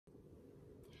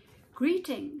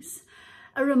Greetings.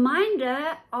 A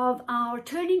reminder of our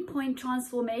Turning Point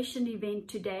Transformation event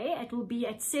today. It will be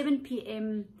at 7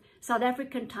 p.m. South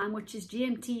African time, which is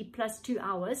GMT plus 2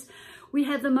 hours. We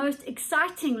have the most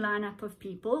exciting lineup of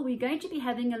people. We're going to be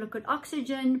having a look at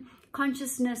oxygen,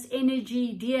 consciousness,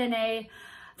 energy, DNA,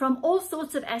 from all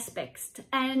sorts of aspects.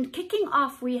 And kicking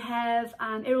off, we have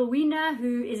Errol Weiner,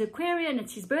 who is Aquarian.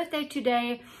 It's his birthday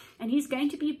today, and he's going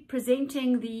to be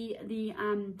presenting the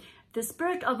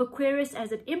Spirit of Aquarius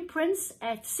as it imprints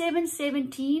at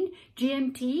 7:17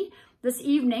 GMT this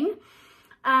evening,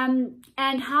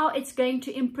 and how it's going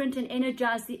to imprint and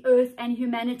energize the earth and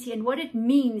humanity, and what it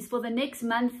means for the next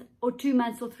month or 2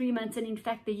 months or 3 months, and in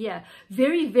fact the year.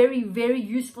 Very, very, very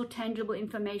useful, tangible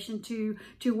information to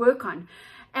work on.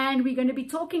 And we're going to be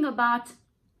talking about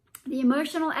the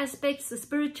emotional aspects, the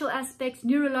spiritual aspects,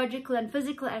 neurological and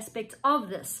physical aspects of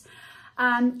this,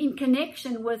 in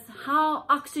connection with how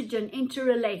oxygen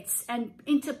interrelates and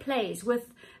interplays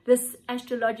with this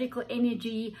astrological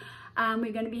energy.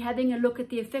 We're going to be having a look at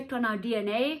the effect on our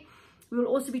DNA. We will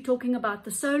also be talking about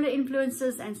the solar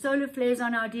influences and solar flares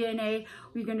on our DNA.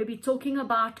 We're going to be talking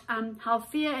about how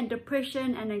fear and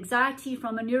depression and anxiety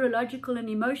from a neurological and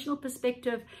emotional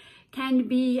perspective can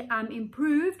be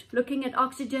improved, looking at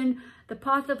oxygen, the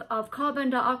path of carbon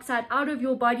dioxide out of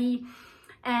your body,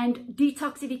 and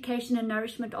detoxification and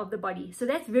nourishment of the body. So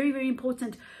that's very, very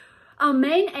important. Our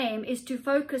main aim is to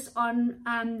focus on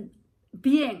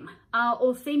being our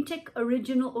authentic,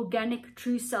 original, organic,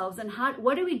 true selves, and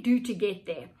what do we do to get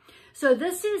there. So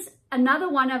this is another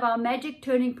one of our Magic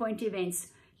Turning Point events.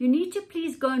 You need to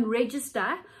please go and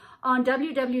register on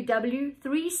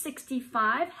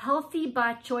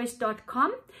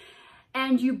www.365healthybychoice.com,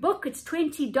 and you book. It's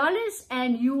 $20,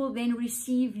 and you will then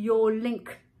receive your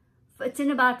link. It's in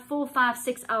about 4, 5,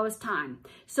 6 hours time.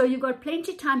 So you've got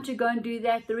plenty of time to go and do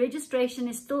that. The registration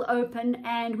is still open,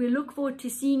 and we look forward to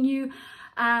seeing you.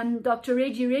 Dr.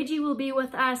 Reggie will be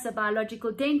with us, a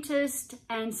biological dentist,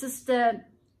 and Sister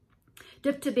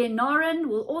Diptiben Naran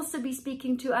will also be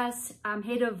speaking to us,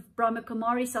 head of Brama,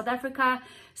 Kumaris, South Africa.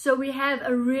 So we have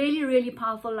a really, really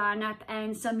powerful lineup,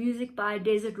 and some music by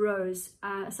Desert Rose,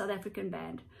 a South African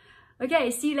band. Okay,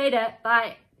 see you later.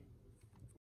 Bye.